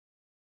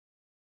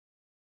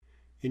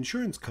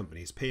Insurance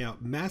companies pay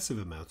out massive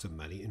amounts of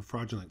money in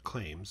fraudulent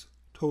claims,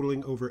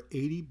 totaling over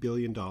 $80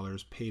 billion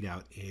paid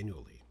out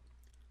annually.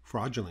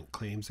 Fraudulent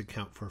claims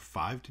account for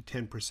 5 to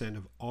 10%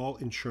 of all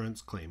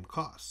insurance claim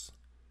costs.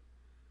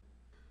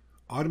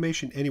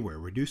 Automation Anywhere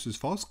reduces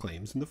false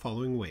claims in the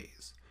following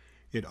ways.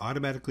 It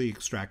automatically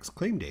extracts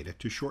claim data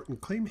to shorten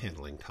claim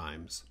handling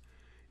times.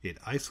 It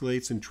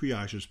isolates and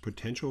triages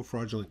potential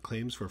fraudulent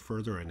claims for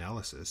further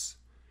analysis.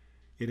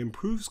 It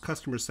improves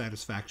customer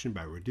satisfaction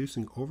by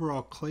reducing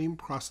overall claim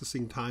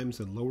processing times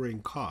and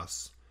lowering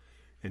costs.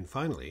 And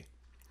finally,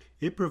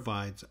 it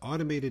provides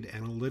automated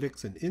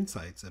analytics and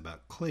insights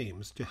about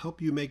claims to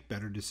help you make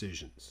better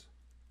decisions.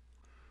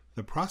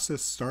 The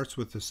process starts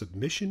with the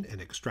submission and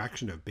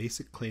extraction of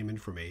basic claim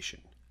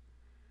information.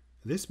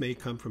 This may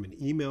come from an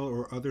email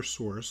or other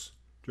source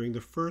during the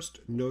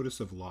first notice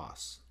of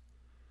loss.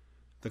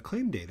 The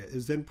claim data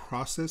is then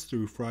processed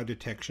through fraud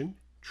detection,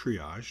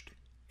 triaged,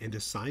 and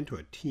assigned to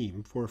a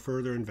team for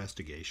further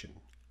investigation.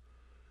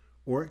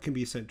 Or it can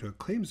be sent to a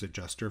claims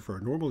adjuster for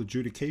a normal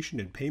adjudication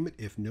and payment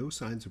if no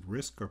signs of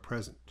risk are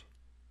present.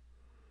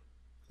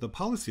 The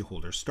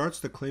policyholder starts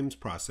the claims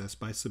process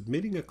by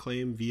submitting a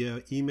claim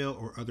via email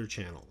or other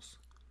channels.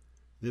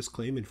 This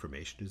claim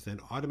information is then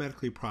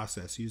automatically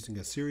processed using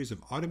a series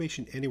of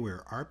Automation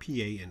Anywhere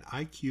RPA and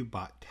IQ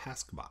bot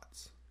task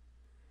bots.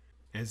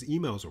 As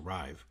emails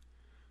arrive,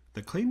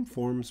 the claim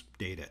forms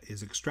data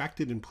is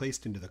extracted and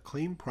placed into the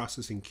claim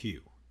processing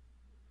queue.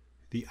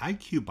 The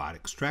IQ bot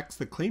extracts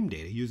the claim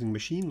data using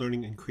machine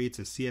learning and creates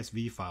a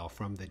CSV file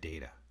from the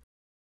data.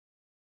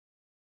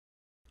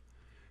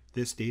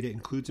 This data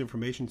includes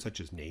information such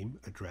as name,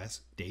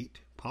 address,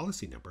 date,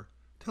 policy number,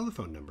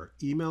 telephone number,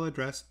 email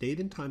address, date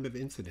and time of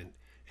incident,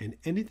 and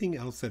anything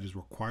else that is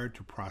required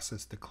to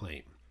process the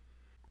claim.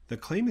 The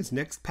claim is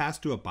next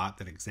passed to a bot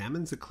that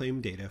examines the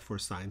claim data for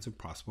signs of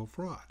possible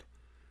fraud.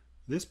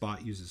 This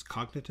bot uses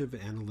cognitive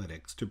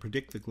analytics to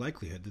predict the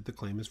likelihood that the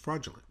claim is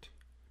fraudulent.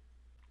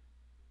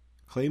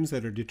 Claims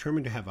that are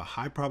determined to have a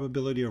high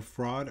probability of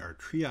fraud are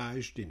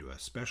triaged into a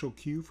special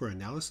queue for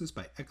analysis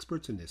by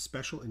experts in this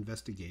special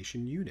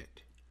investigation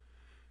unit.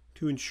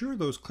 To ensure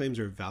those claims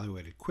are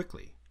evaluated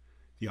quickly,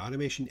 the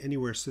Automation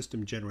Anywhere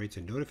system generates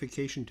a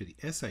notification to the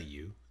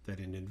SIU that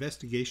an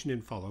investigation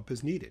and follow-up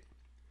is needed.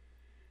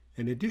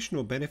 An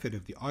additional benefit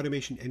of the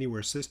Automation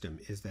Anywhere system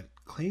is that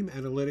claim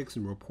analytics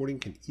and reporting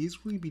can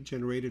easily be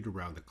generated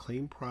around the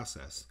claim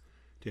process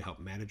to help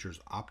managers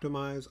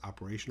optimize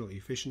operational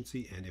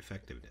efficiency and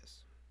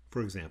effectiveness.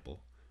 For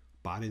example,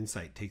 Bot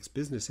Insight takes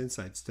business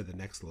insights to the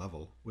next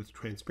level with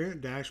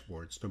transparent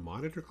dashboards to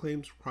monitor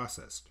claims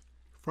processed,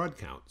 fraud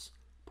counts,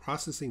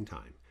 processing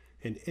time,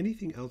 and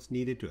anything else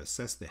needed to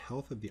assess the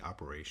health of the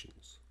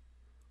operations.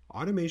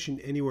 Automation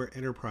Anywhere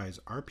Enterprise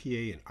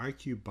RPA and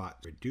IQ Bot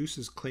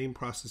reduces claim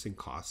processing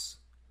costs,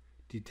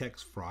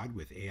 detects fraud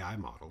with AI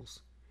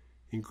models,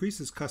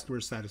 increases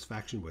customer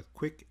satisfaction with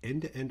quick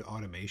end-to-end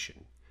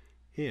automation,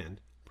 and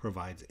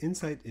provides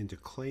insight into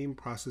claim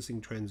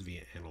processing trends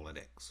via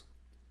analytics.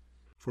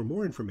 For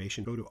more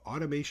information, go to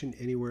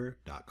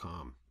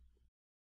automationanywhere.com.